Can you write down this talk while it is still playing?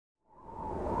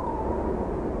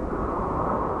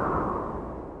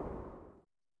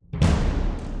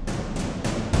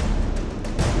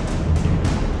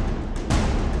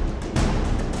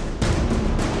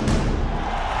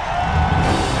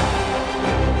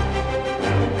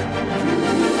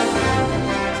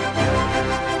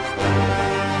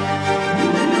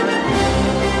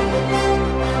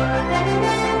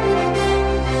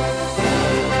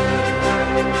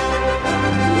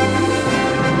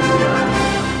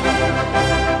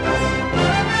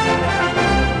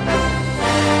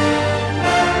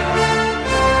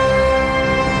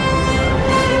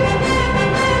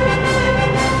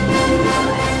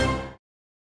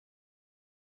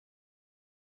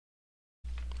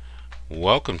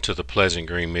Welcome to the Pleasant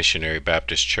Green Missionary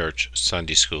Baptist Church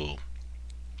Sunday School.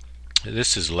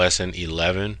 This is lesson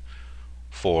 11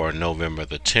 for November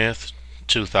the 10th,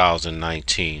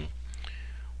 2019.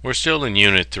 We're still in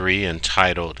Unit 3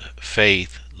 entitled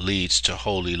Faith Leads to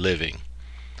Holy Living.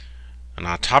 And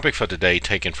our topic for today,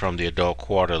 taken from the Adult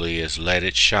Quarterly, is Let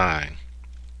It Shine.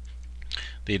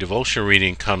 The devotion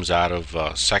reading comes out of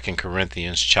 2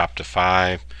 Corinthians chapter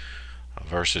 5,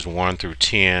 verses 1 through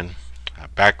 10.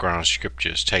 Background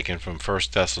scripture is taken from 1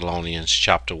 Thessalonians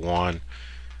chapter 1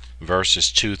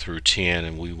 verses 2 through 10,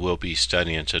 and we will be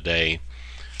studying today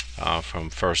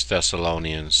from 1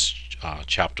 Thessalonians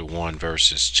chapter 1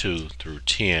 verses 2 through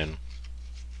 10.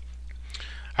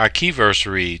 Our key verse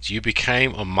reads, "You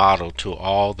became a model to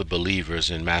all the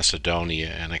believers in Macedonia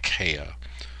and Achaia.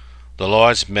 The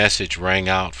Lord's message rang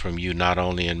out from you not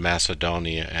only in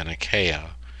Macedonia and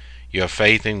Achaia. Your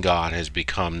faith in God has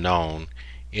become known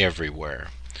everywhere."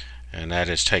 And that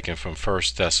is taken from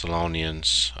 1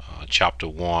 Thessalonians chapter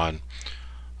 1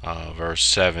 verse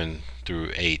 7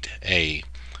 through 8a,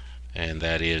 and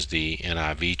that is the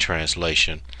NIV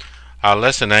translation. Our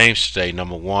lesson aims today,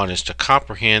 number one, is to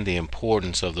comprehend the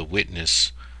importance of the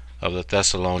witness of the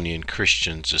Thessalonian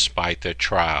Christians despite their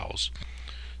trials.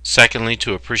 Secondly,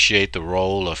 to appreciate the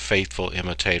role of faithful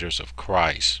imitators of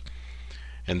Christ.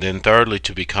 And then thirdly,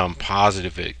 to become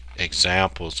positive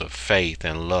examples of faith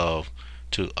and love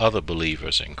to other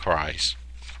believers in Christ.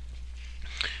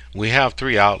 We have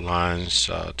three outlines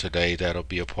today that'll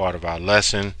be a part of our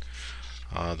lesson.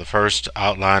 The first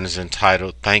outline is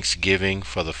entitled Thanksgiving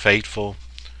for the Faithful.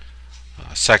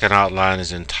 Second outline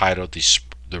is entitled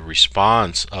The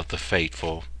Response of the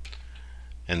Faithful.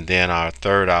 And then our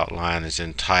third outline is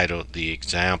entitled The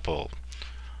Example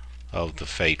of the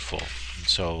Faithful.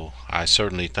 So I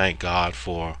certainly thank God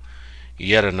for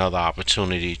yet another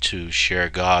opportunity to share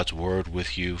God's Word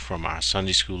with you from our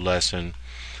Sunday school lesson,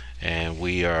 and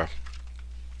we are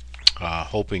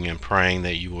hoping and praying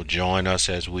that you will join us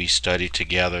as we study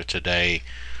together today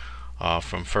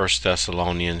from 1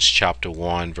 Thessalonians chapter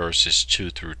 1 verses 2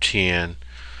 through 10.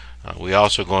 We're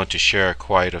also going to share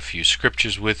quite a few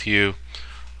scriptures with you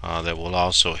that will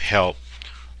also help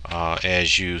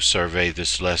as you survey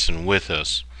this lesson with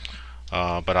us.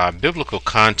 But our biblical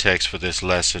context for this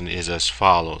lesson is as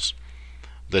follows.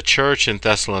 The church in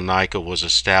Thessalonica was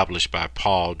established by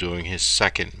Paul during his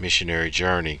second missionary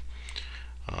journey.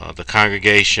 The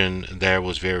congregation there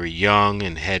was very young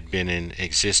and had been in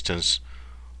existence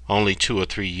only 2 or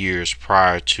 3 years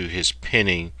prior to his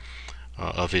penning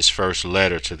of his first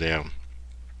letter to them.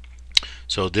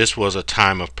 So this was a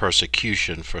time of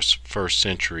persecution for first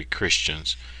century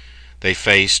Christians. They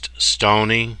faced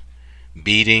stoning,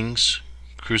 beatings,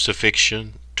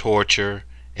 crucifixion, torture,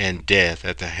 and death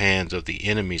at the hands of the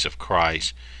enemies of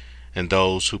Christ and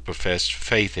those who professed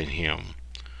faith in him.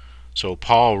 So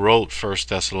Paul wrote 1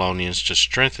 Thessalonians to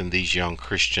strengthen these young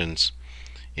Christians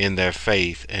in their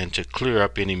faith and to clear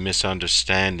up any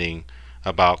misunderstanding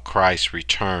about Christ's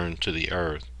return to the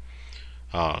earth.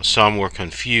 Some were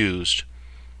confused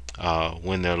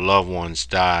when their loved ones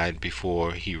died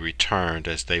before he returned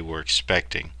as they were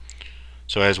expecting.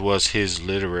 So as was his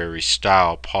literary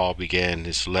style, Paul began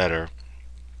this letter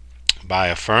by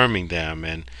affirming them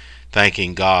and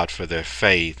thanking God for their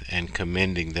faith and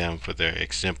commending them for their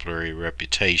exemplary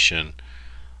reputation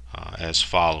as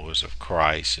followers of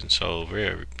Christ. And so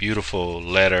very beautiful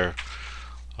letter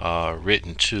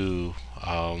written to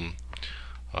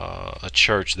a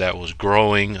church that was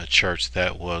growing, a church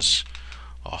that was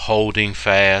holding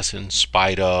fast in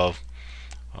spite of.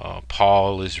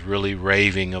 Paul is really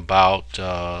raving about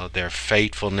their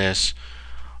faithfulness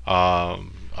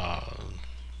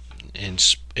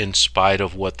in spite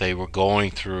of what they were going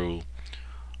through,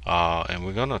 and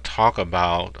we're going to talk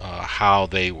about how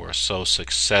they were so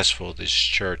successful, this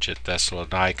church at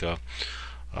Thessalonica.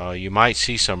 You might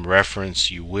see some reference,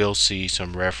 you will see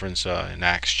some reference in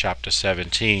Acts chapter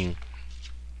 17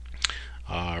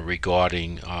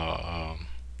 regarding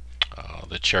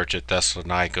the church at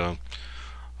Thessalonica.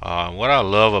 What I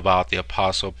love about the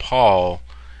Apostle Paul,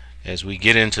 as we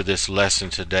get into this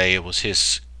lesson today, it was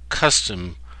his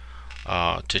custom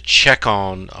to check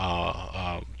on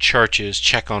churches,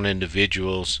 check on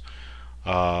individuals,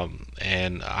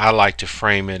 and I like to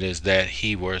frame it as that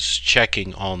he was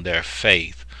checking on their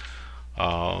faith.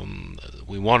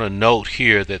 We want to note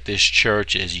here that this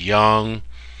church is young,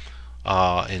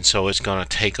 and so it's going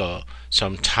to take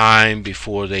some time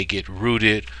before they get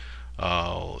rooted.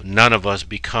 None of us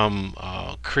become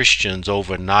Christians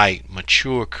overnight,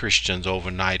 mature Christians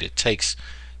overnight. It takes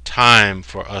time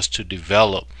for us to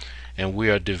develop, and we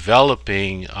are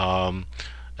developing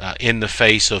in the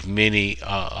face of many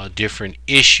different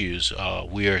issues.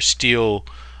 We are still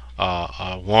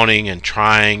wanting and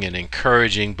trying and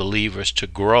encouraging believers to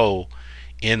grow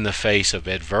in the face of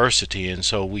adversity. And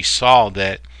so we saw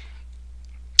that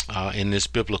in this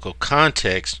biblical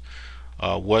context,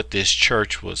 what this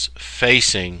church was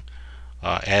facing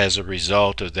as a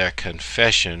result of their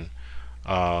confession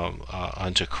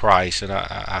unto Christ. And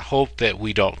I hope that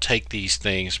we don't take these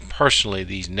things personally,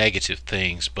 these negative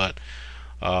things, but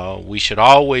we should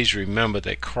always remember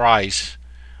that Christ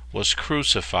was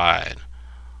crucified,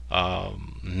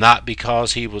 not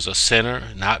because he was a sinner,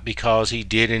 not because he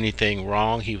did anything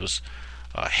wrong. He was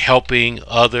helping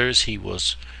others. He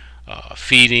was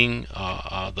feeding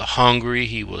the hungry.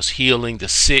 He was healing the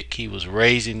sick. He was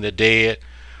raising the dead.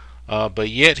 But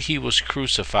yet he was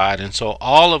crucified. And so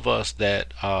all of us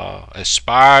that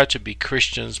aspire to be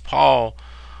Christians, Paul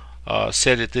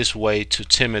said it this way to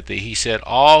Timothy. He said,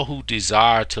 all who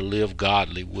desire to live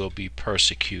godly will be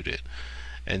persecuted.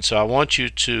 And so I want you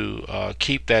to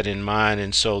keep that in mind.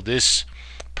 And so this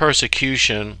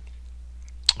persecution,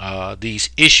 these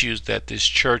issues that this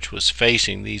church was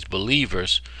facing, these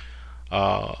believers,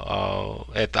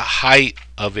 at the height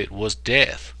of it was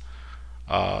death.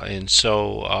 And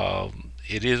so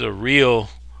it is a real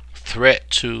threat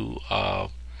to our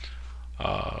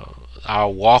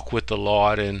walk with the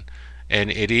Lord, and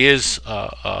it is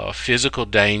a physical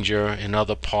danger in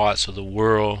other parts of the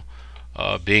world,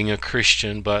 being a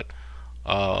Christian. But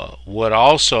what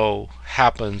also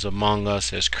happens among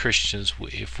us as Christians,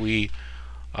 if we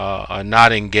are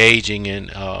not engaging in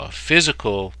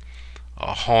physical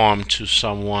harm to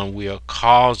someone, we are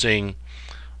causing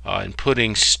and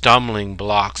putting stumbling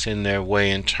blocks in their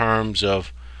way in terms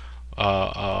of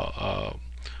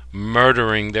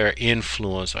murdering their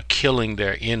influence or killing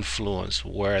their influence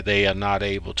where they are not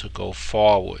able to go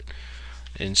forward.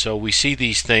 And so we see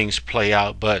these things play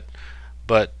out, but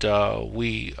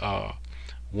we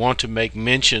want to make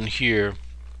mention here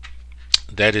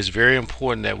that it's very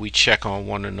important that we check on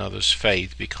one another's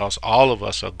faith, because all of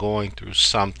us are going through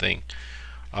something,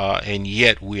 and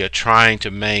yet we are trying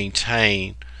to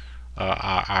maintain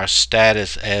our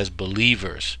status as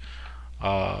believers.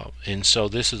 And so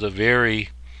this is a very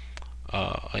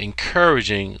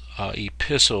encouraging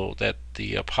epistle that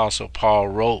the Apostle Paul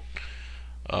wrote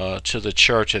to the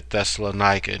church at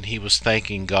Thessalonica, and he was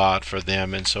thanking God for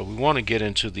them. And so we want to get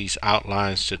into these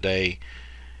outlines today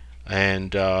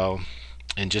and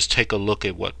just take a look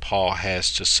at what Paul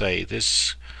has to say.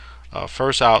 This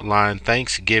first outline,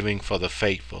 thanksgiving for the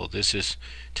faithful. This is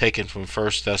taken from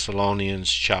 1 Thessalonians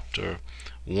chapter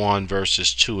 1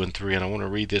 verses 2 and 3, and I want to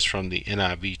read this from the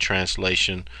NIV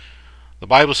translation. The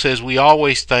Bible says, we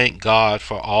always thank God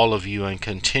for all of you and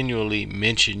continually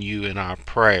mention you in our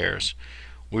prayers.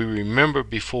 We remember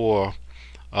before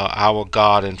our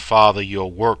God and Father your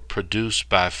work produced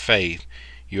by faith,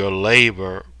 your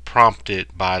labor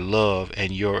prompted by love,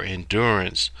 and your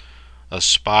endurance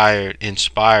inspired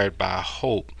by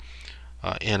hope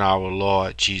in our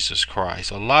Lord Jesus Christ.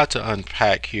 A lot to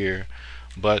unpack here,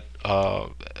 but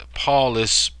Paul is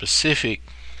specific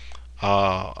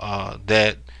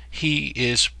that he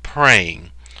is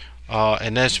praying,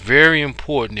 and that's very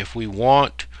important if we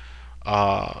want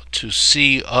to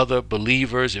see other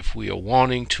believers, if we are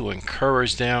wanting to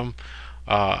encourage them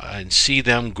and see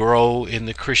them grow in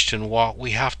the Christian walk.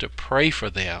 We have to pray for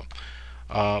them,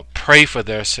 pray for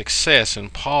their success.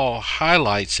 And Paul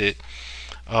highlights it,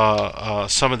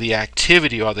 some of the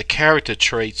activity or the character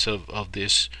traits of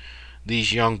these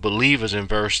young believers in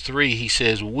verse 3. He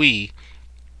says we,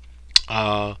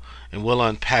 and we'll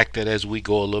unpack that as we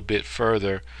go a little bit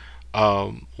further.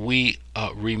 We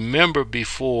remember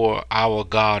before our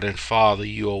God and Father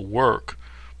your work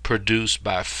produced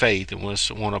by faith. And I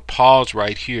want to pause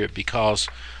right here, because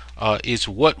it's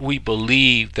what we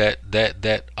believe that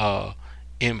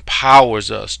empowers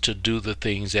us to do the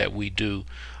things that we do.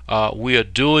 We are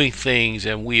doing things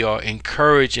and we are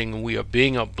encouraging and we are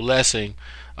being a blessing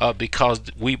because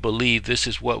we believe this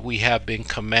is what we have been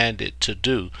commanded to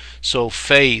do. So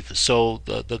faith, so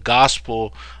the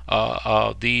gospel,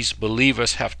 these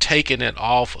believers have taken it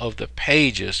off of the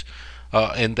pages,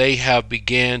 and they have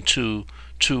began to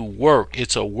work.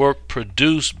 It's a work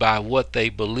produced by what they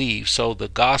believe. So the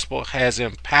gospel has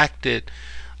impacted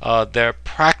their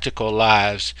practical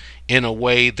lives in a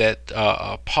way that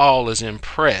Paul is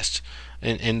impressed.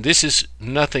 And this is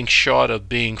nothing short of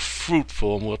being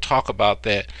fruitful, and we'll talk about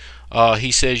that.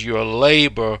 He says your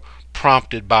labor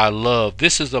prompted by love.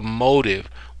 This is a motive.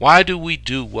 Why do we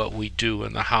do what we do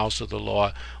in the house of the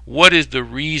Lord? What is the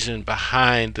reason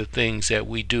behind the things that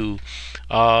we do?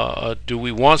 Do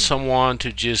we want someone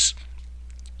to just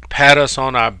pat us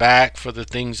on our back for the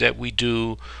things that we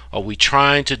do? Are we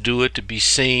trying to do it to be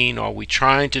seen? Are we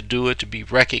trying to do it to be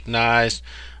recognized?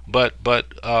 But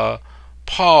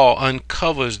Paul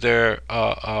uncovers their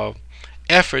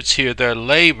efforts here. Their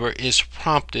labor is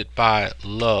prompted by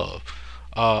love.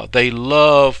 They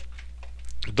love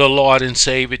the Lord and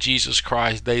Savior Jesus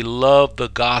Christ. They love the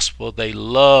gospel. They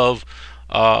love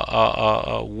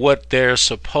what they're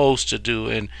supposed to do,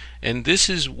 and this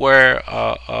is where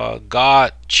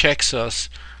God checks us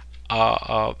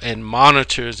and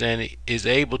monitors and is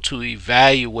able to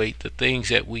evaluate the things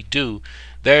that we do.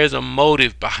 There is a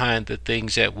motive behind the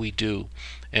things that we do,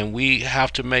 and we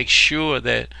have to make sure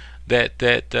that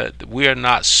we are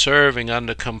not serving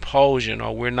under compulsion,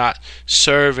 or we're not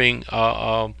serving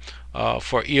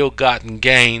for ill-gotten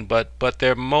gain, but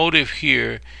their motive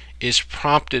here is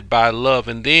prompted by love.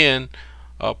 And then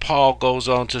Paul goes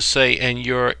on to say, and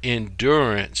your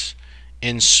endurance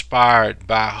inspired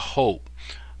by hope.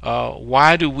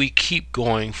 Why do we keep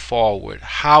going forward?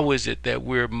 How is it that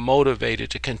we're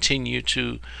motivated to continue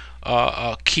to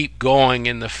keep going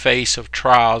in the face of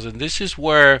trials? And this is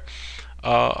where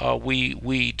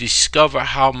we discover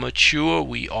how mature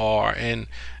we are, and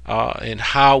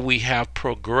how we have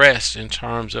progressed in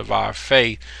terms of our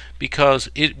faith, because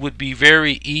it would be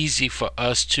very easy for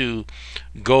us to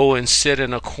go and sit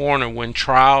in a corner when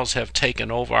trials have taken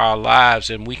over our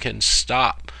lives and we can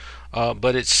stop.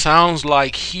 But it sounds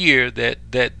like here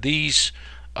that these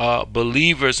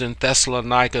believers in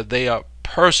Thessalonica, they are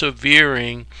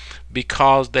persevering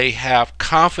because they have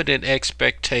confident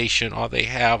expectation, or they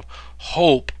have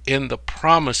hope in the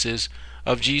promises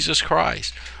of Jesus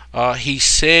Christ. He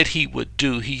said he would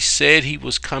do. He said he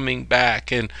was coming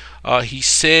back, and he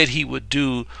said he would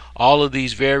do all of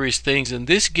these various things. And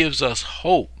this gives us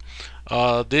hope.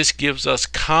 This gives us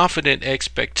confident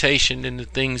expectation in the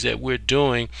things that we're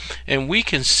doing. And we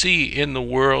can see in the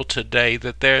world today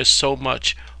that there is so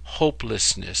much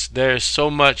hopelessness. There is so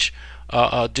much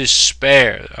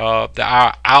despair.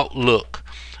 Our outlook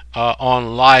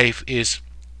on life is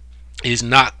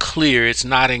not clear. It's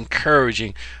not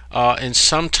encouraging. And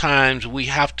sometimes we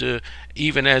have to,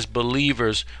 even as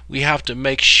believers, we have to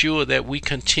make sure that we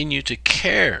continue to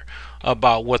care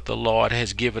about what the Lord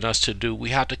has given us to do. We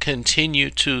have to continue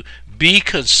to be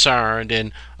concerned,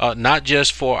 and not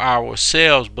just for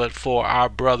ourselves, but for our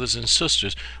brothers and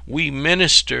sisters. We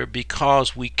minister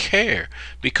because we care,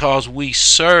 because we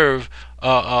serve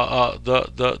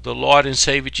the Lord and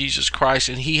Savior Jesus Christ,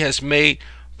 and He has made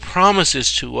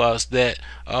promises to us that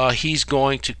He's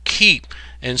going to keep.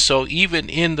 And so even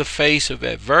in the face of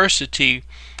adversity,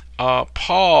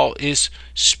 Paul is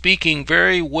speaking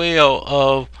very well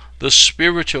of the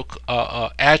spiritual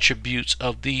attributes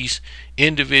of these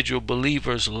individual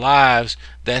believers' lives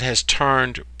that has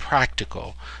turned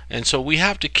practical. And so we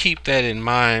have to keep that in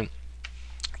mind,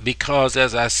 because,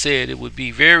 as I said, it would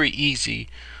be very easy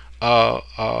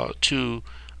to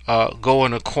go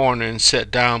in a corner and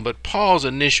sit down. But Paul's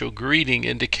initial greeting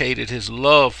indicated his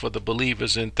love for the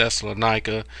believers in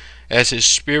Thessalonica as his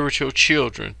spiritual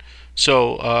children.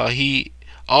 So he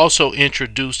also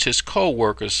introduced his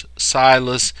co-workers,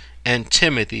 Silas and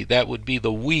Timothy. That would be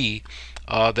the we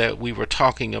that we were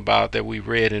talking about, that we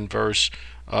read in verse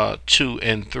 2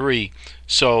 and 3.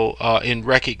 So in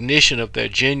recognition of their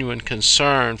genuine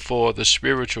concern for the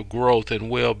spiritual growth and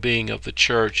well-being of the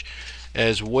church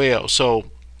as well.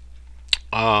 So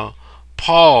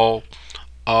Paul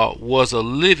was a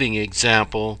living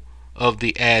example of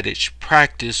the adage,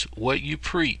 practice what you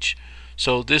preach.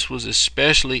 So this was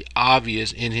especially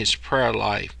obvious in his prayer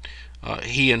life.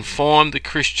 He informed the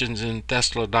Christians in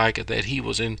Thessalonica that he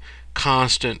was in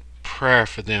constant prayer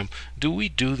for them. Do we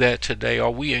do that today?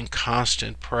 Are we in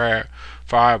constant prayer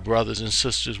for our brothers and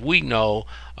sisters? We know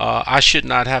I should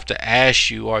not have to ask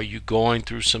you, are you going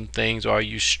through some things? Are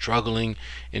you struggling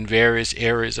in various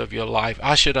areas of your life?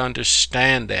 I should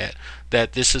understand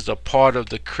that this is a part of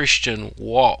the Christian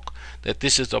walk, that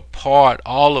this is a part,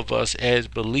 all of us as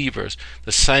believers,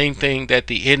 the same thing that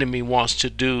the enemy wants to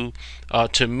do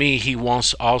to me, he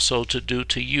wants also to do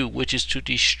to you, which is to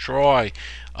destroy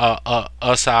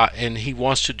us out, and he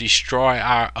wants to destroy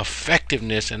our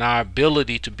effectiveness and our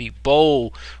ability to be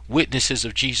bold witnesses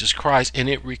of Jesus Christ. And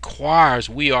it requires,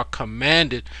 we are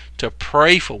commanded to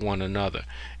pray for one another.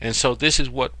 And so this is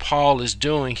what Paul is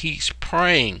doing. He's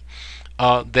praying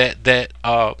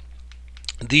that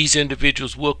these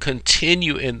individuals will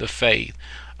continue in the faith.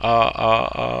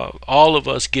 All of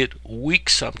us get weak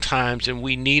sometimes, and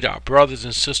we need our brothers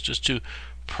and sisters to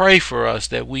pray for us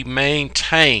that we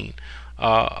maintain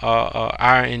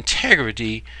our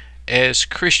integrity as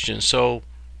Christians. So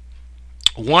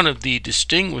one of the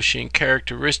distinguishing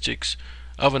characteristics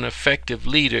of an effective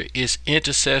leader is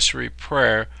intercessory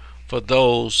prayer for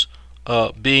those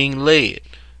being led.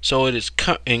 So it is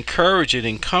encouraging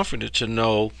and comforting to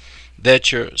know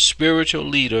that your spiritual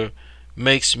leader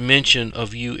makes mention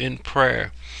of you in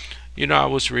prayer. You know, I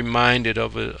was reminded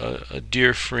of a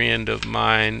dear friend of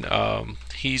mine.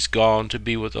 He's gone to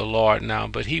be with the Lord now,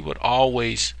 but he would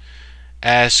always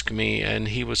ask me, and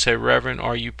he would say, "Reverend,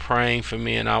 are you praying for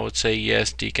me?" And I would say,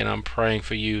 "Yes, Deacon, I'm praying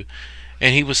for you."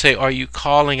 And he would say, "Are you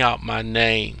calling out my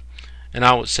name?" And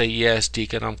I would say, "Yes,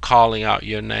 Deacon, I'm calling out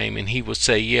your name." And he would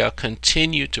say, "Yeah,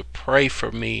 continue to pray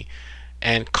for me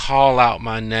and call out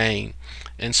my name."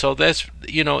 And so that's,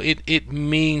 it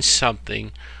means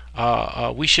something.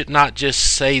 We should not just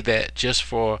say that just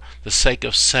for the sake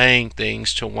of saying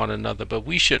things to one another, but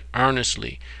we should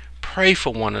earnestly pray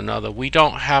for one another. We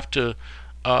don't have to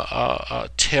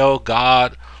tell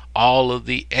God all of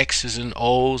the X's and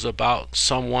O's about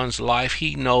someone's life.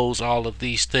 He knows all of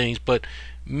these things, but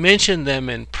mention them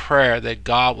in prayer, that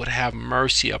God would have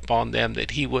mercy upon them,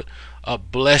 that He would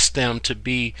bless them to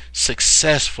be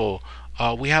successful.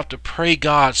 We have to pray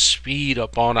God's speed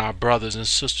upon our brothers and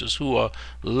sisters who are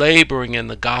laboring in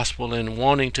the gospel and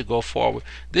wanting to go forward.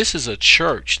 This is a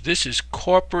church. This is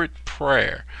corporate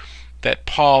prayer that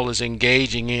Paul is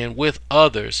engaging in with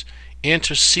others,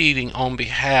 interceding on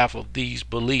behalf of these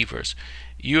believers.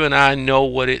 You and I know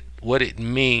what it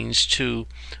means to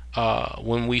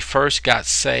when we first got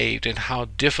saved, and how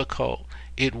difficult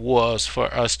it was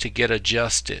for us to get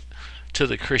adjusted to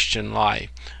the Christian life,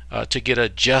 to get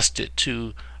adjusted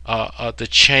to the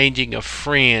changing of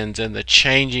friends and the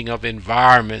changing of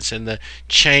environments and the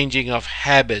changing of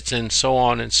habits and so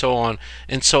on and so on.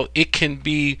 And so it can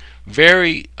be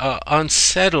very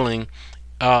unsettling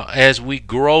as we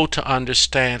grow to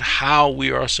understand how we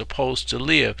are supposed to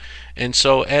live. And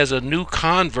so as a new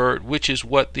convert, which is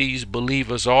what these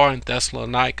believers are in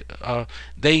Thessalonica,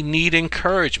 they need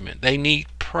encouragement. They need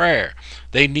prayer.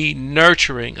 They need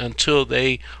nurturing until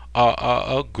they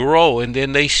grow, and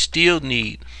then they still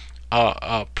need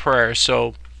prayer.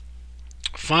 So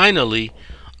finally,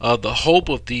 the hope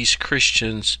of these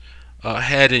Christians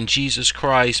had in Jesus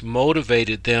Christ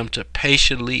motivated them to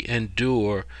patiently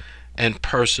endure and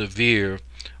persevere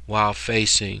while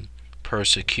facing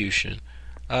persecution.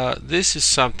 This is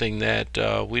something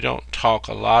that we don't talk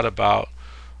a lot about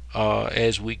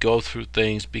as we go through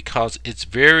things, because it's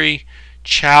very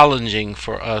challenging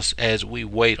for us as we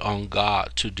wait on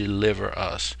God to deliver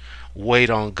us,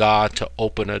 wait on God to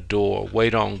open a door,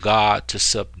 wait on God to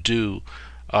subdue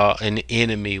an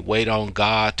enemy, wait on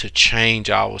God to change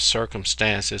our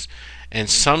circumstances. And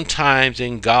sometimes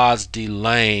in God's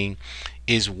delaying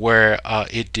is where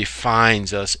it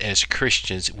defines us as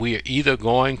Christians. We are either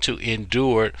going to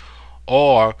endure it,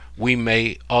 or we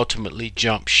may ultimately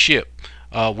jump ship.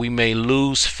 We may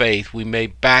lose faith, we may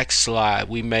backslide,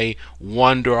 we may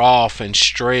wander off and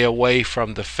stray away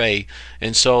from the faith.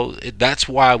 And so that's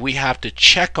why we have to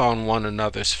check on one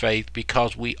another's faith,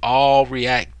 because we all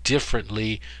react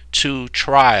differently to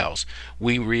trials.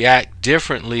 We react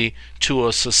differently to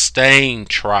a sustained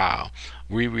trial.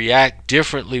 We react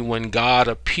differently when God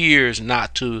appears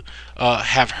not to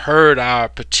have heard our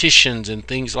petitions and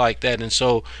things like that. And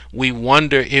so we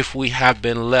wonder if we have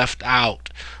been left out,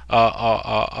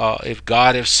 if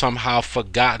God has somehow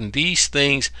forgotten. These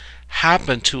things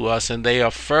happen to us, and they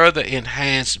are further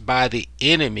enhanced by the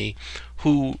enemy,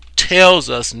 who tells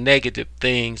us negative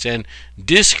things and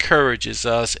discourages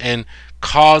us and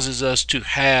causes us to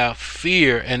have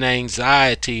fear and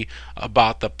anxiety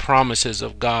about the promises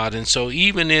of God. And so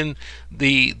even in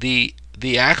the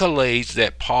accolades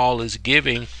that Paul is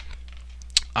giving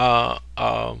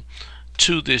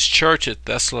to this church at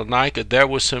Thessalonica, there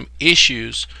were some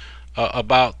issues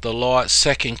about the Lord's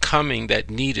second coming that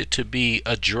needed to be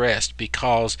addressed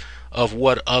because of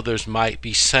what others might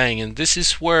be saying. And this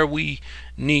is where we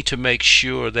need to make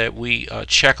sure that we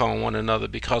check on one another,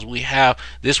 because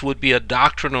this would be a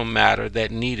doctrinal matter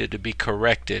that needed to be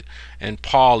corrected. And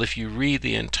Paul, if you read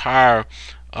the entire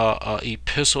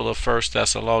epistle of 1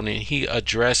 Thessalonians, he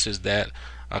addresses that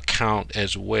account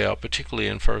as well, particularly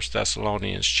in 1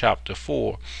 Thessalonians chapter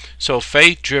 4. So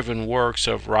faith-driven works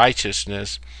of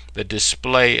righteousness, the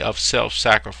display of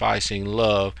self-sacrificing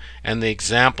love, and the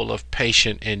example of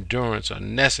patient endurance are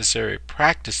necessary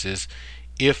practices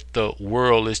if the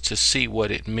world is to see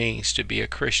what it means to be a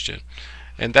Christian.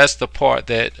 And that's the part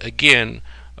that, again,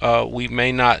 we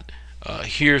may not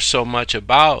hear so much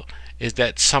about is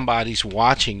that somebody's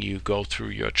watching you go through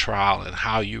your trial and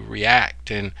how you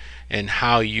react, and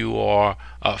how you are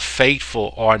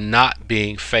faithful or not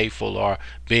being faithful, or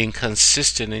being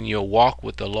consistent in your walk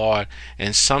with the Lord.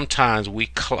 And sometimes we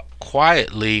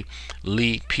quietly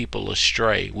lead people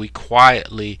astray. We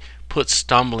quietly put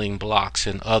stumbling blocks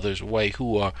in others' way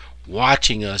who are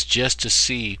watching us just to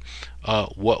see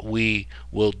what we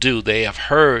will do. They have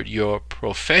heard your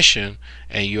profession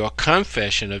and your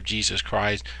confession of Jesus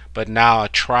Christ, but now a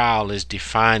trial is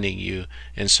defining you,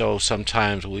 and so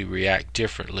sometimes we react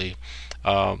differently.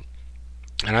 And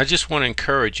I just want to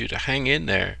encourage you to hang in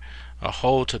there,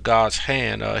 hold to God's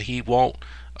hand. He won't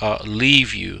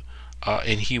leave you,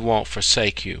 and He won't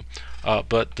forsake you.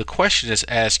 But the question is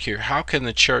asked here: how can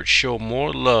the church show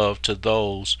more love to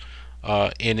those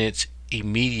in its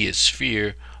immediate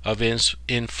sphere of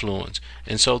influence?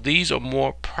 And so these are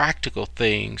more practical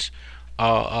things.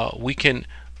 We can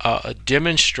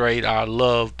demonstrate our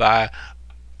love by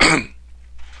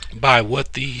by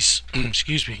what these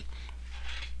excuse me,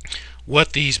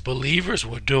 what these believers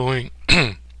were doing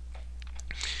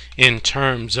in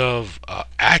terms of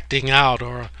acting out,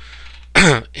 or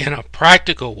in a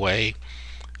practical way.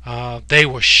 They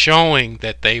were showing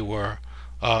that they were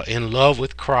in love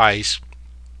with Christ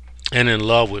and in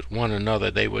love with one another.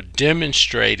 They were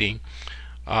demonstrating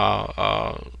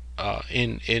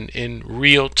in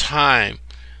real time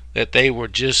that they were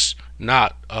just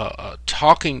not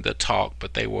talking the talk,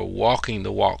 but they were walking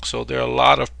the walk. So there are a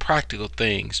lot of practical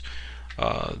things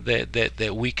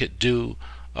that we could do,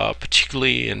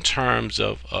 particularly in terms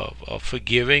of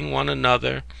forgiving one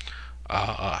another,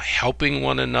 helping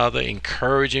one another,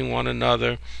 encouraging one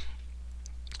another.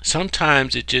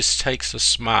 Sometimes it just takes a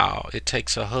smile, it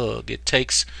takes a hug, it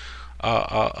takes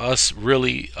us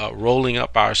really rolling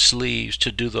up our sleeves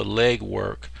to do the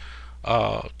legwork,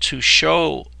 to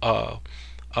show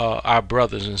our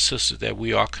brothers and sisters that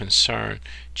we are concerned.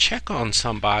 Check on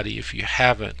somebody if you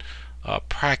haven't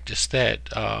practiced that,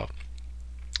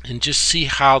 and just see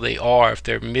how they are, if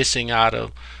they're missing out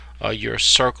of your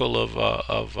circle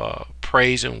of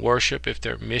praise and worship, if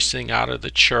they're missing out of the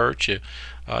church, if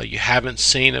you haven't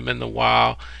seen them in a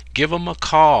while. Give them a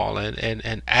call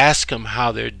and ask them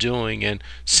how they're doing, and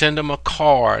send them a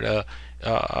card.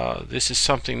 This is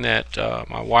something that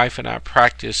my wife and I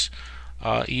practice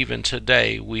even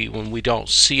today. When we don't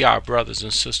see our brothers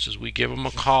and sisters, we give them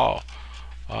a call,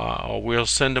 or we'll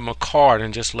send them a card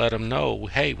and just let them know,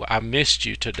 hey, I missed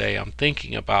you today, I'm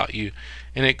thinking about you.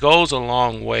 And it goes a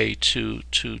long way to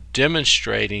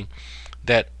demonstrating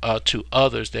that to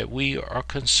others that we are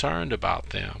concerned about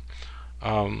them.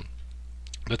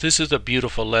 But this is a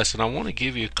beautiful lesson. I want to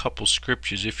give you a couple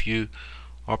scriptures if you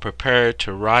are prepared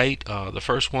to write. The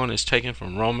first one is taken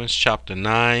from Romans chapter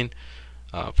 9,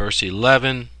 verse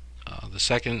 11. The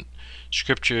second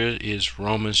scripture is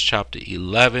Romans chapter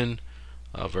 11,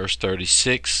 verse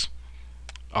 36.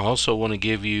 I also want to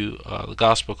give you the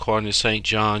Gospel according to St.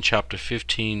 John chapter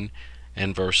 15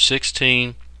 and verse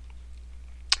 16,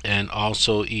 and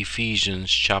also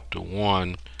Ephesians chapter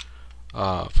 1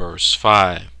 verse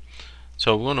 5.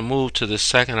 So we're going to move to the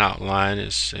second outline.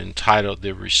 It's entitled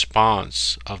The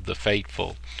Response of the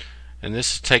Faithful, and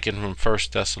this is taken from 1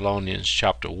 Thessalonians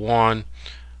chapter 1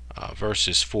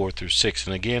 verses 4 through 6,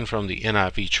 and again from the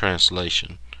NIV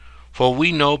translation. For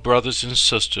we know, brothers and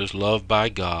sisters loved by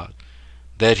God,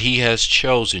 that He has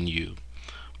chosen you,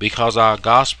 because our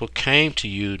gospel came to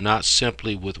you not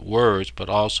simply with words, but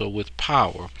also with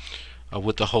power,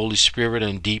 with the Holy Spirit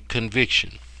and deep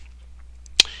conviction.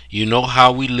 You know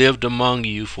how we lived among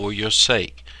you for your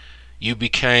sake. You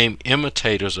became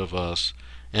imitators of us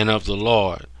and of the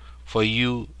Lord, for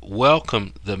you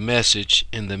welcomed the message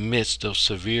in the midst of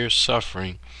severe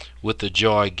suffering with the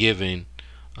joy given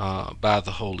by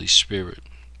the Holy Spirit.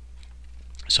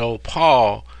 So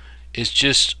Paul is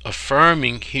just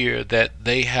affirming here that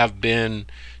they have been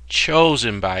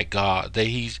chosen by God.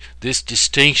 This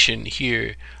distinction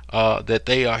here, that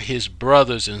they are His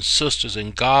brothers and sisters,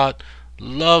 and God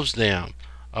loves them.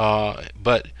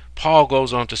 But Paul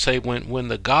goes on to say, when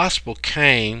the gospel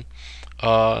came,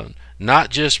 not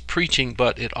just preaching,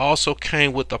 but it also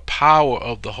came with the power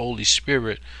of the Holy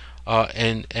Spirit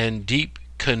and deep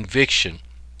conviction.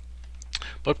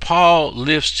 But Paul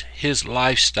lives his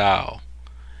lifestyle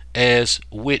as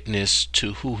witness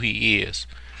to who he is,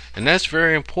 and that's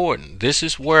very important. This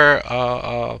is where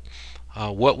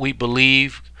what we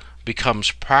believe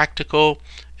becomes practical,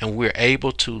 and we're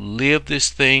able to live this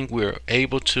thing. We're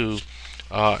able to,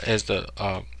 as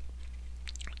the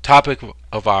topic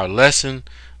of our lesson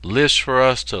lives for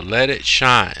us, to let it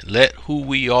shine. Let who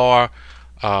we are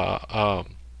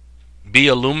be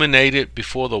illuminated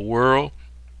before the world,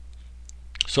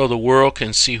 so the world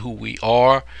can see who we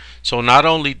are. So not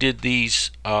only did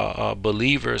these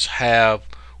believers have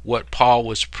what Paul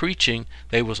was preaching,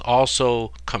 they was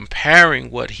also comparing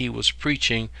what he was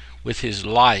preaching with his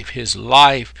life. His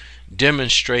life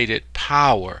demonstrated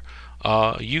power.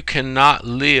 You cannot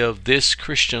live this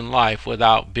Christian life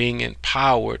without being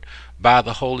empowered by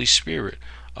the Holy Spirit.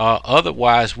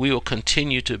 Otherwise, we will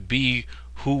continue to be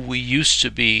who we used to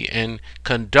be and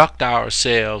conduct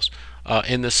ourselves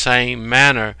in the same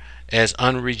manner as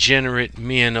unregenerate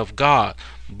men of God.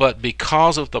 But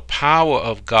because of the power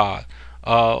of God,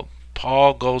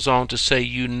 Paul goes on to say,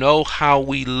 you know how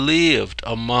we lived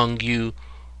among you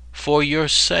for your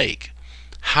sake.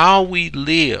 How we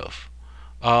live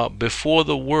before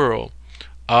the world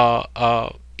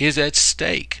is at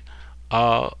stake.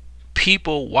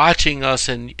 People watching us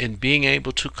and being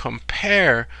able to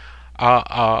compare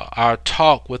our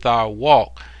talk with our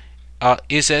walk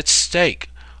is at stake.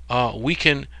 We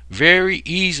can very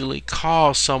easily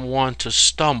cause someone to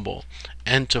stumble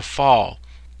and to fall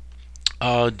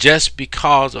just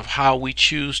because of how we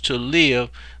choose to live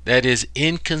that is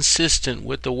inconsistent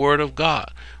with the Word of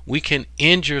God. We can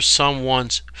injure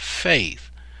someone's faith,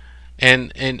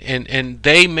 and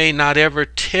they may not ever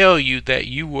tell you that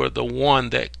you were the one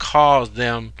that caused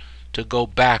them to go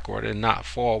backward and not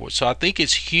forward. So I think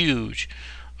it's huge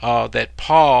that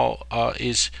Paul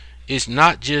is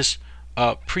not just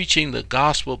preaching the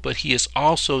gospel, but he is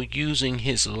also using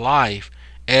his life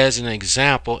as an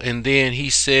example. And then he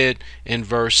said in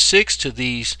verse 6 to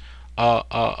these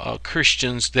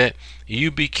Christians that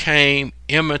you became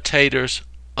imitators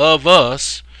of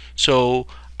us. So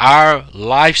our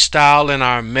lifestyle and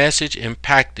our message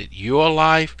impacted your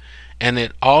life, and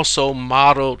it also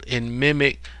modeled and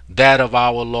mimicked that of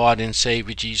our Lord and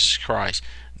Savior Jesus Christ.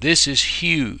 This is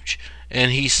huge.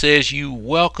 And he says you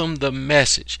welcome the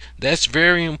message. That's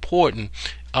very important.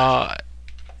 I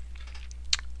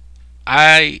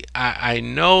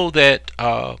know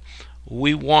that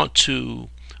we want to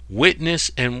witness,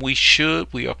 and we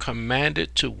should. We are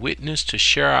commanded to witness, to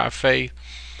share our faith.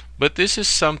 But this is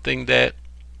something that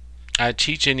I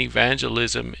teach in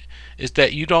evangelism, is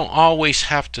that you don't always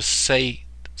have to say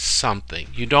something.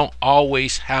 You don't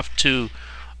always have to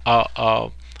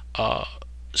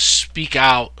speak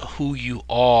out who you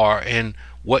are and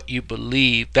what you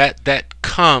believe. That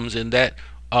comes, and that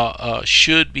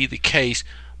should be the case.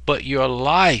 But your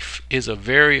life is a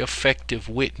very effective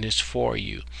witness for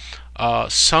you.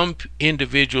 Some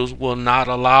individuals will not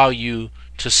allow you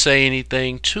to say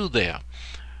anything to them,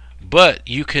 but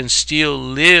you can still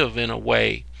live in a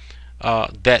way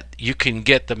that you can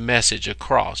get the message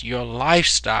across. Your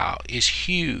lifestyle is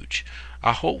huge.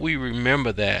 I hope we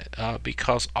remember that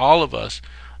because all of us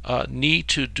need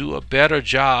to do a better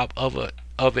job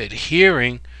of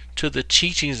adhering to the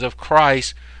teachings of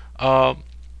Christ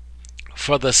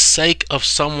for the sake of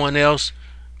someone else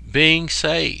being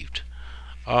saved.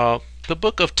 The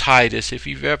book of Titus, if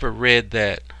you've ever read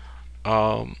that,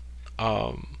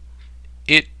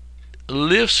 it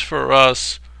lists for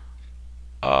us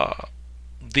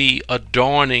the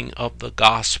adorning of the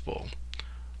gospel,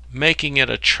 making it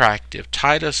attractive.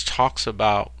 Titus talks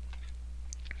about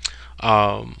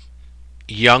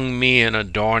young men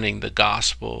adorning the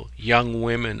gospel, young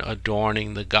women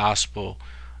adorning the gospel,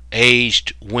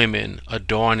 aged women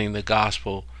adorning the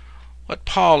gospel. What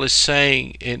Paul is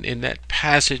saying in that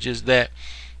passage is that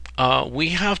we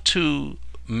have to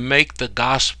make the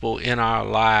gospel in our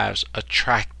lives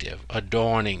attractive,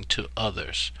 adorning to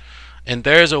others. And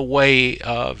there's a way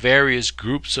various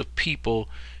groups of people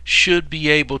should be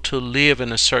able to live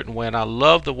in a certain way. And I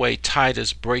love the way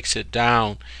Titus breaks it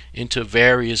down into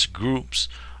various groups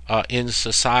in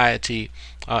society,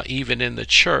 even in the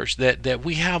church, that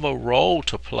we have a role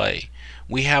to play.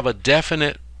 We have a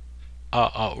definite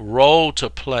role to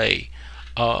play,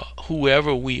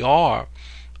 whoever we are,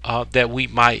 that we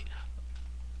might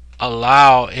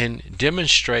allow and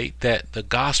demonstrate that the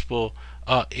gospel,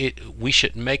 we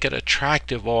should make it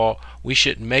attractive, or we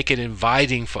should make it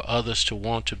inviting for others to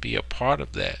want to be a part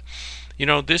of that. You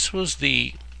know, this was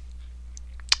the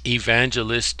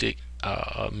evangelistic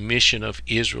mission of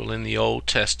Israel in the Old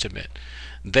Testament.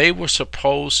 They were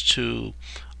supposed to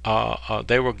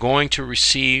they were going to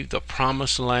receive the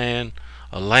promised land,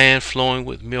 a land flowing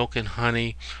with milk and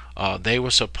honey. They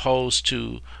were supposed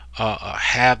to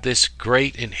have this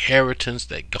great inheritance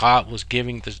that God was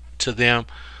giving to them.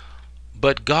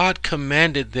 But God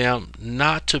commanded them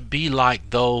not to be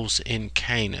like those in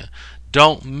Canaan.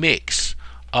 Don't mix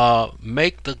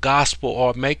make the gospel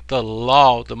or make the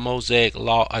law, the Mosaic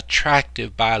law,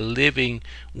 attractive by living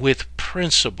with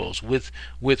principles, with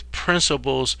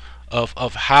principles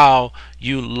of how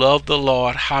you love the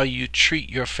Lord, how you treat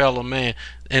your fellow man.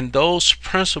 And those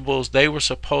principles they were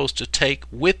supposed to take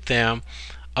with them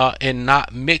and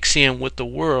not mix in with the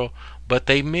world, but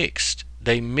they mixed.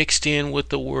 They mixed in with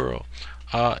the world.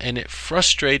 And it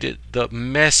frustrated the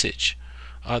message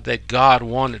that God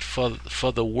wanted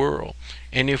for the world.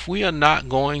 And if we are not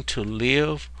going to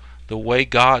live the way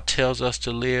God tells us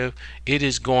to live, it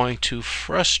is going to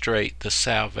frustrate the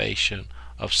salvation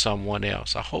of someone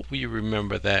else. I hope you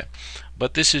remember that.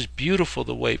 But this is beautiful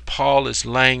the way Paul is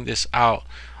laying this out,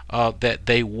 that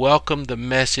they welcome the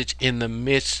message in the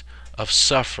midst of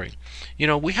suffering. You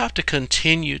know, we have to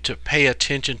continue to pay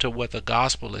attention to what the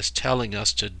gospel is telling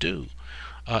us to do,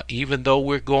 even though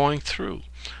we're going through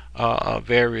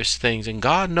various things. And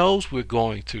God knows we're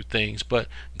going through things, but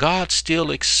God still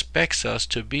expects us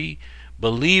to be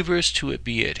believers, to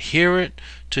be adherent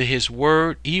to his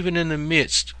word, even in the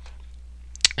midst.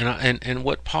 And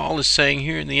what Paul is saying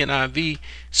here in the NIV,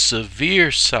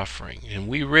 severe suffering. And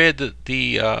we read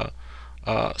the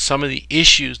some of the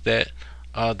issues that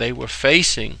they were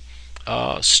facing: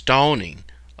 stoning,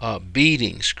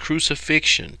 beatings,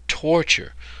 crucifixion,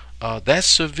 torture. That's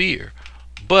severe.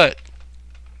 But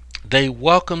they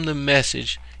welcomed the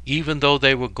message even though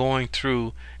they were going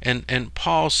through. And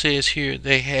Paul says here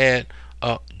they had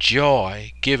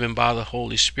joy given by the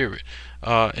Holy Spirit.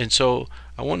 And so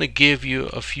I want to give you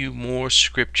a few more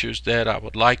scriptures that I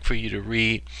would like for you to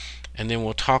read, and then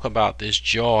we'll talk about this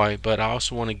joy. But I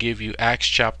also want to give you Acts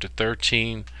chapter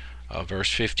 13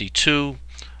 verse 52,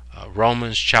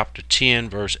 Romans chapter 10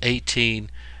 verse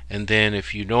 18, and then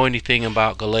if you know anything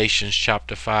about Galatians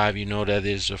chapter 5, you know that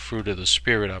is a fruit of the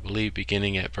Spirit, I believe,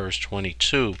 beginning at verse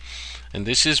 22. And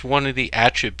this is one of the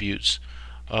attributes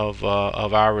of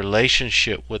our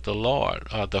relationship with the Lord,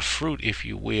 the fruit, if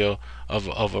you will,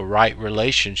 of a right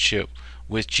relationship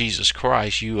with Jesus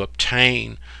Christ. You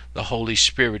obtain the Holy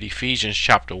Spirit. Ephesians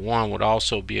chapter 1 would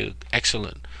also be an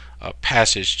excellent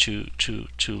passage to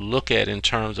look at in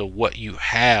terms of what you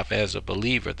have as a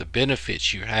believer, the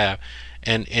benefits you have.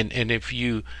 And if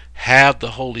you have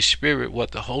the Holy Spirit,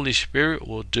 what the Holy Spirit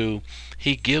will do,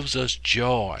 he gives us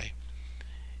joy,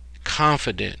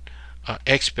 confident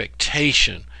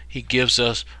expectation. He gives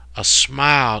us a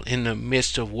smile in the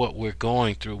midst of what we're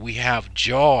going through. We have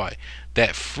joy,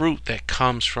 that fruit that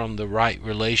comes from the right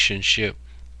relationship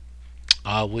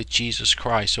with Jesus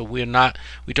Christ. So we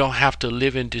don't have to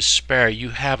live in despair. You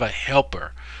have a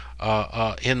helper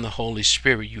in the Holy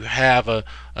Spirit. You have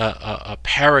a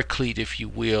paraclete, if you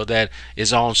will, that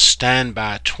is on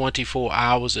standby 24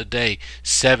 hours a day,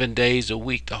 7 days a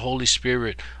week. The Holy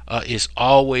Spirit is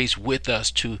always with us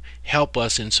to help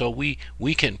us, and so we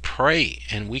can pray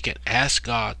and we can ask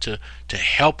God to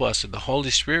help us, and the Holy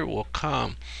Spirit will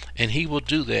come and he will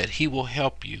do that. He will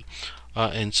help you.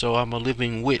 And so I'm a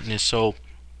living witness. So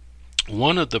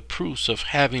one of the proofs of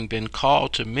having been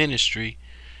called to ministry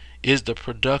is the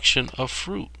production of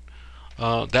fruit.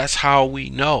 That's how we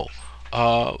know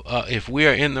if we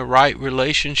are in the right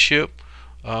relationship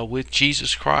with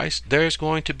Jesus Christ, there's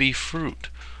going to be fruit.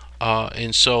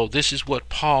 And so this is what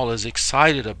Paul is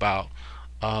excited about.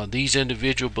 These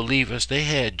individual believers, they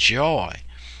had joy.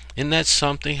 And that's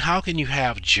something. How can you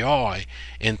have joy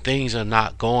and things are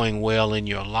not going well in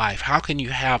your life? How can you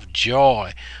have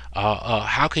joy?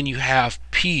 How can you have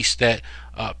peace that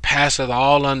passeth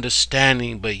all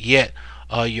understanding, but yet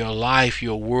your life,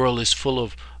 your world is full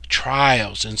of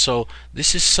trials? And so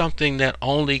this is something that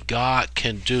only God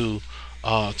can do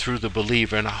through the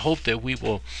believer. And I hope that we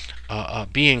will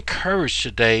be encouraged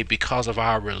today because of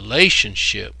our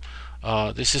relationship.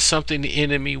 This is something the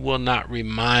enemy will not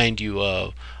remind you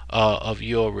of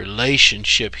your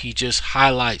relationship. He just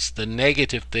highlights the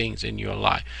negative things in your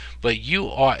life. But you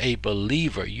are a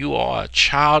believer. You are a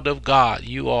child of God.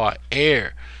 You are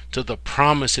heir to the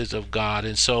promises of God.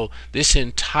 And so this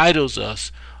entitles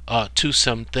us to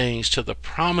some things, to the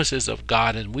promises of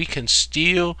God, and we can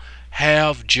still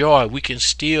have joy. We can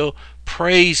still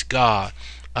praise God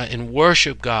and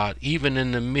worship God even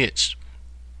in the midst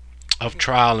of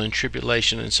trial and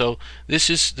tribulation. And so this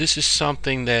is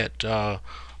something that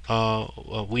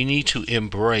we need to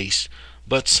embrace.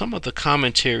 But some of the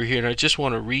commentary here, and I just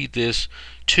want to read this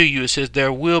to you. It says,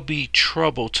 there will be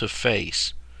trouble to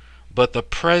face, but the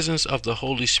presence of the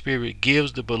Holy Spirit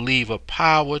gives the believer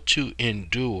power to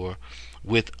endure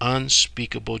with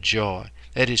unspeakable joy.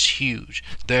 That is huge.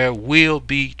 There will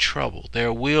be trouble.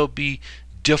 There will be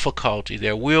difficulty.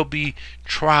 There will be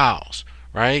trials,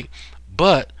 right?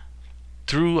 But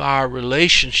through our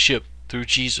relationship through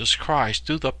Jesus Christ,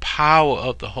 through the power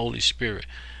of the Holy Spirit.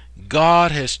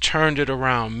 God has turned it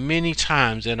around many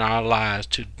times in our lives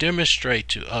to demonstrate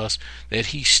to us that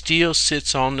he still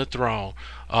sits on the throne.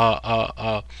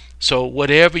 So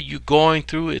whatever you're going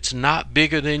through, it's not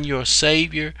bigger than your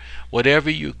Savior. Whatever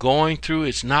you're going through,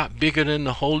 it's not bigger than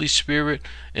the Holy Spirit.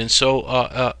 And so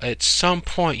at some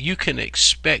point you can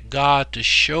expect God to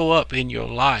show up in your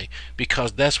life,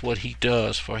 because that's what he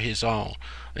does for his own.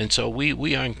 And so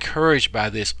we are encouraged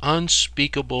by this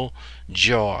unspeakable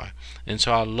joy. And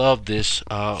so I love this,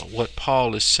 what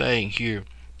Paul is saying here.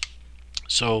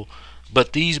 So,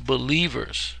 but these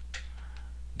believers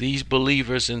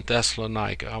in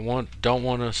Thessalonica, don't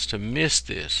want us to miss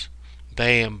this.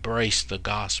 They embrace the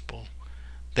gospel.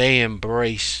 They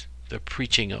embrace the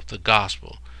preaching of the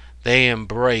gospel. They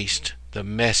embraced the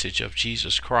message of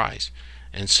Jesus Christ.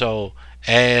 And so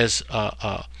as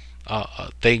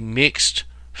they mixed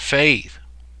faith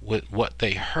with what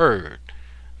they heard,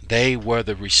 they were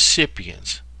the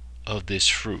recipients of this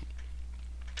fruit.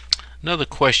 Another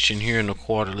question here in the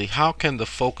quarterly: how can the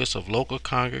focus of local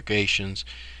congregations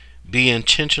be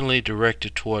intentionally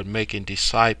directed toward making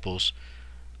disciples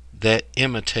that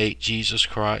imitate Jesus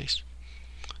Christ?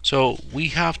 So we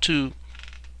have to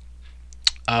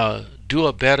do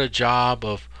a better job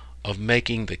of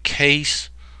making the case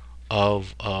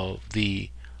of the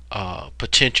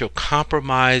potential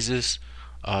compromises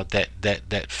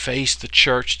that face the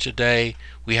church today.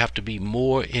 We have to be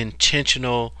more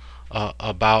intentional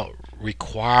about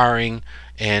requiring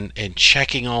and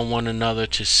checking on one another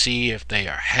to see if they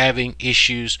are having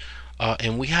issues,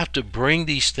 and we have to bring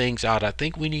these things out. I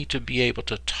think we need to be able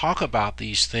to talk about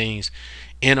these things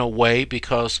in a way,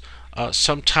 because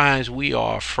sometimes we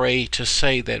are afraid to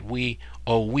say that we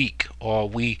are weak, or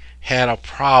we had a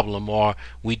problem, or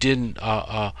we didn't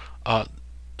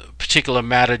particular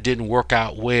matter didn't work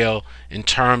out well in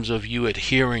terms of you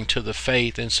adhering to the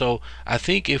faith. And so I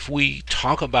think if we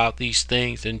talk about these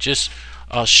things and just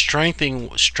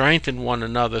strengthen one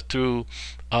another through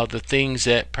the things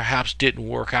that perhaps didn't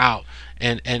work out,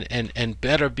 and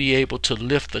better be able to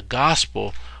lift the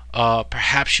gospel.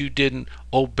 Perhaps you didn't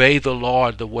obey the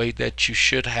Lord the way that you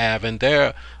should have, and there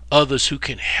are others who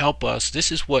can help us.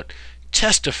 This is what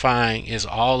testifying is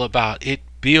all about. It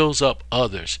builds up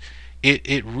others.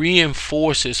 It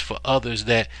reinforces for others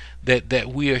that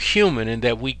we are human and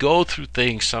that we go through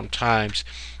things sometimes,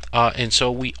 and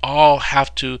so we all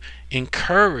have to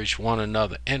encourage one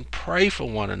another and pray for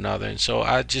one another. And so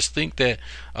I just think that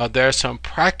there are some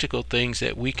practical things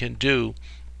that we can do,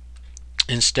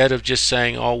 instead of just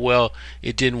saying, oh well,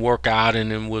 it didn't work out,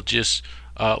 and then we'll just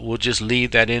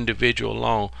leave that individual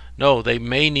alone. No, they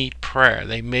may need prayer.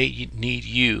 They may need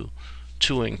you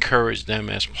to encourage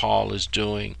them, as Paul is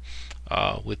doing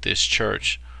with this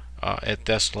church at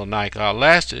Thessalonica. Our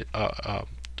last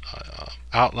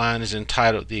outline is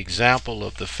entitled "The Example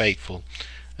of the Faithful,"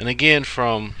 and again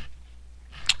from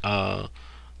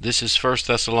this is 1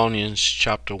 Thessalonians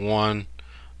chapter 1,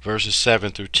 verses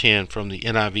 7 through 10 from the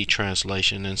NIV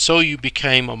translation. And so you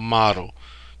became a model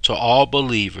to all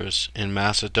believers in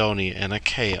Macedonia and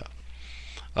Achaia.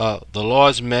 The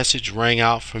Lord's message rang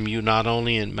out from you not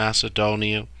only in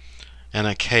Macedonia and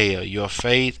Achaia. Your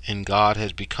faith in God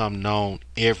has become known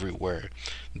everywhere.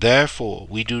 Therefore,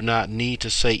 we do not need to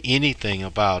say anything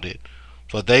about it,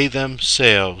 for they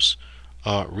themselves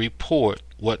report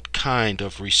what kind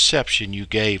of reception you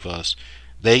gave us.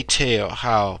 They tell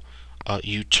how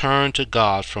you turned to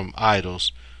God from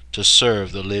idols to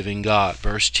serve the living God.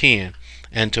 Verse 10,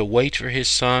 and to wait for his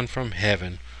Son from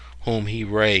heaven, whom he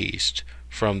raised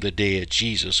from the dead,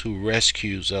 Jesus, who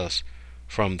rescues us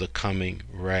from the coming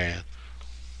wrath.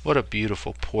 What a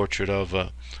beautiful portrait of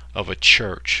a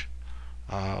church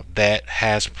that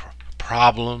has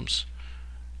problems,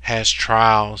 has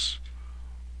trials,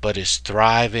 but is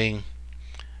thriving,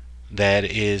 that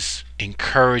is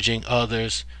encouraging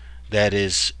others, that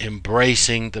is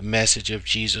embracing the message of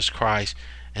Jesus Christ,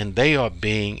 and they are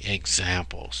being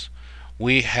examples.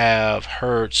 We have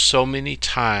heard so many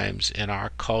times in our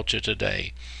culture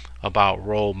today about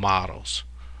role models.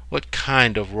 What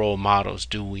kind of role models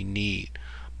do we need?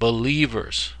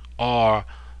 Believers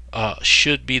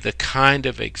should be the kind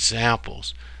of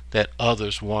examples that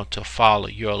others want to follow.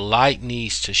 Your light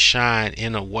needs to shine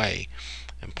in a way.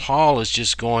 And Paul is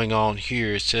just going on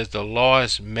here. It says the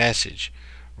Lord's message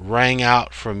rang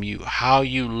out from you. How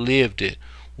you lived it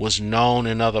was known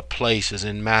in other places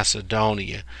in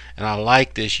Macedonia. And I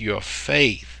like this. Your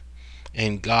faith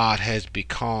in God has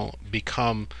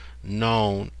become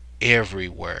known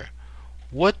everywhere.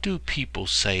 What do people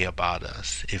say about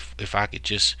us? If I could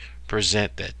just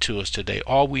present that to us today.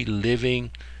 Are we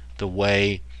living the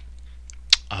way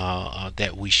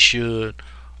that we should?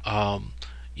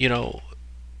 You know,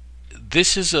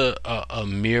 this is a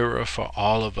mirror for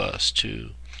all of us to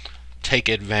take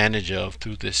advantage of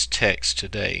through this text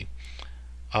today.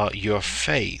 Your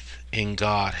faith in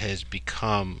God has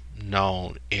become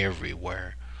known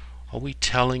everywhere. Are we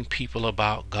telling people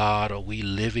about God? Are we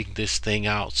living this thing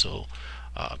out so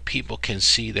people can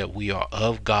see that we are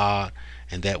of God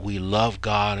and that we love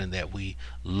God and that we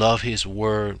love His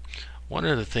Word? One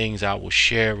of the things I will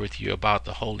share with you about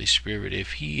the Holy Spirit,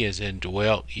 if He has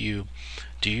indwelt you,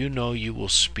 do you know you will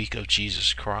speak of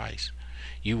Jesus Christ?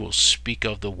 You will speak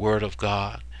of the Word of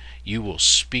God. You will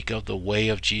speak of the way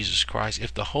of Jesus Christ.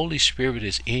 If the Holy Spirit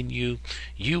is in you,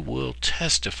 you will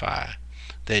testify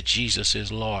that Jesus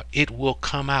is Lord. It will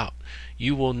come out.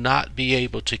 You will not be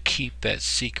able to keep that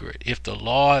secret. If the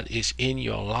Lord is in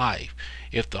your life,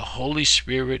 if the Holy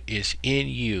Spirit is in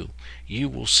you, you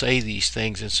will say these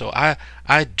things. And so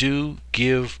I do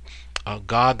give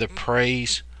God the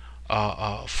praise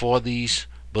for these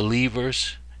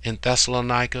believers in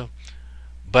Thessalonica.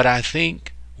 But I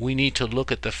think we need to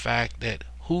look at the fact that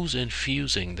who's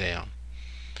infusing them?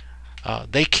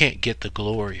 They can't get the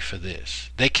glory for this.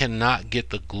 They cannot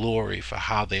get the glory for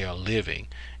how they are living.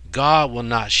 God will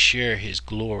not share His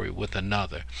glory with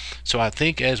another. So I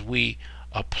think as we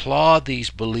applaud these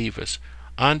believers,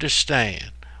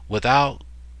 understand, without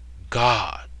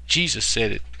God, Jesus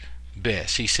said it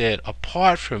best. He said,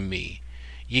 apart from me,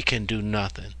 ye can do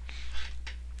nothing.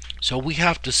 So we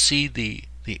have to see the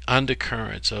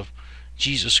undercurrents of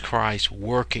Jesus Christ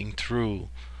working through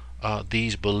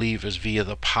these believers via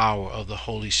the power of the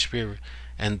Holy Spirit,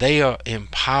 and they are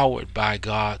empowered by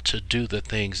God to do the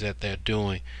things that they're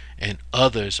doing, and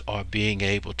others are being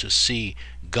able to see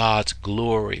God's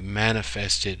glory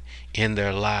manifested in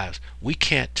their lives. We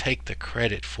can't take the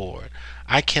credit for it.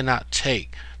 I cannot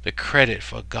take the credit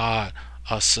for God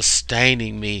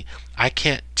sustaining me. I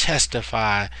can't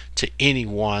testify to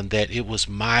anyone that it was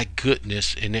my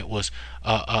goodness and it was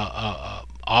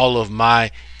all of my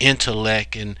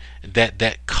intellect and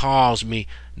that caused me.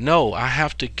 No, I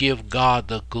have to give God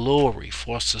the glory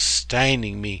for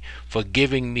sustaining me, for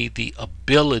giving me the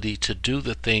ability to do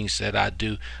the things that I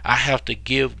do. I have to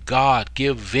give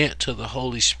vent to the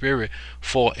Holy Spirit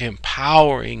for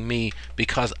empowering me,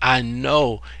 because I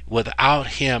know without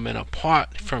Him and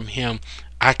apart from Him,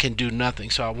 I can do nothing.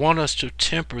 So I want us to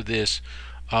temper this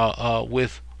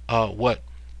with what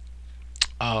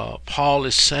Paul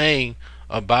is saying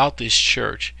about this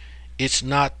church. It's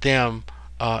not them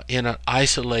in an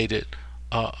isolated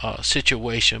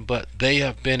situation, but they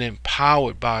have been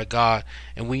empowered by God,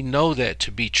 and we know that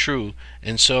to be true.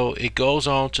 And so it goes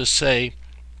on to say,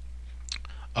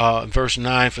 verse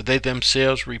 9, for they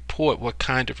themselves report what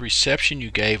kind of reception you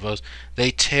gave us.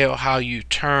 They tell how you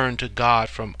turned to God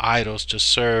from idols to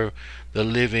serve the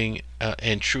living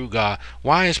and true God.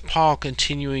 Why is Paul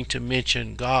continuing to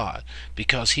mention God?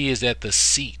 Because he is at the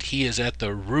seat, he is at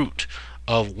the root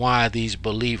of why these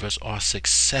believers are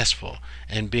successful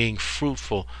and being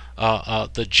fruitful.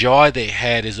 The joy they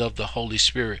had is of the Holy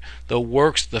Spirit. The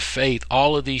works, the faith,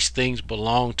 all of these things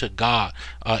belong to God.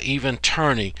 Even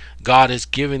turning, God is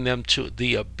giving them to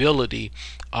the ability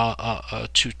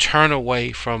to turn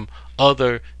away from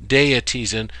other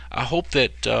deities. And I hope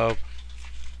that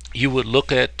you would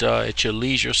look at your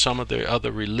leisure some of the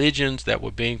other religions that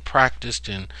were being practiced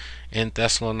in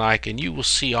Thessalonica, and you will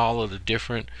see all of the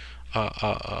different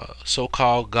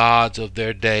so-called gods of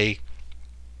their day.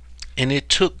 And it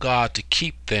took God to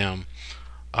keep them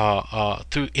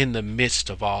through in the midst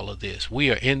of all of this. We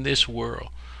are in this world,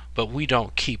 but we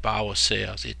don't keep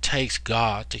ourselves. It takes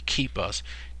God to keep us.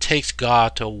 It takes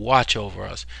God to watch over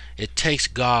us. It takes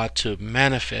God to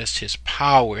manifest His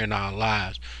power in our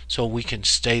lives so we can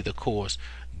stay the course.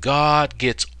 God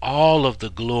gets all of the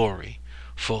glory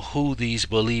for who these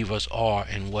believers are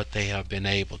and what they have been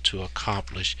able to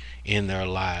accomplish in their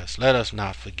lives. Let us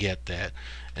not forget that.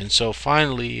 And so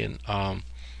finally, in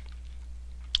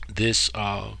this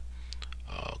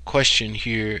question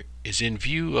here is, in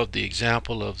view of the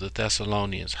example of the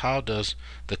Thessalonians, how does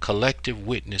the collective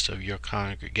witness of your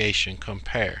congregation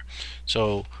compare?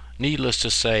 So needless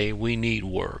to say, we need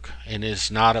work, and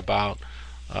it's not about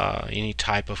any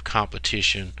type of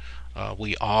competition.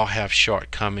 We all have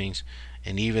shortcomings,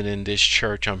 and even in this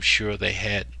church I'm sure they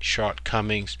had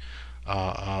shortcomings,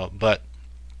 but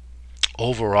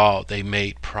overall they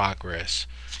made progress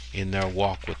in their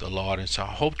walk with the Lord. And so I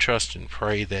hope, trust, and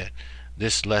pray that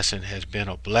this lesson has been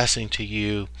a blessing to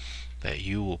you, that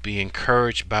you will be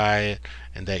encouraged by it,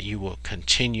 and that you will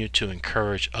continue to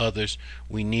encourage others.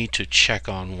 We need to check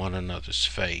on one another's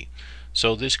faith.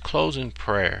 So this closing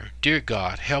prayer: dear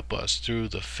God, help us through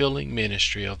the filling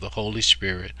ministry of the Holy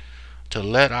Spirit to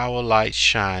let our light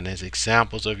shine as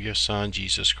examples of your Son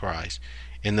Jesus Christ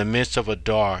in the midst of a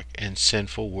dark and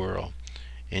sinful world.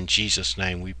 In Jesus'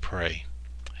 name we pray.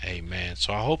 Amen.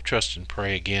 So I hope, trust, and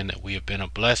pray again that we have been a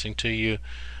blessing to you.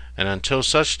 And until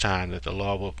such time that the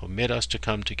Lord will permit us to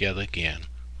come together again,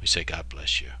 we say God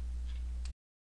bless you.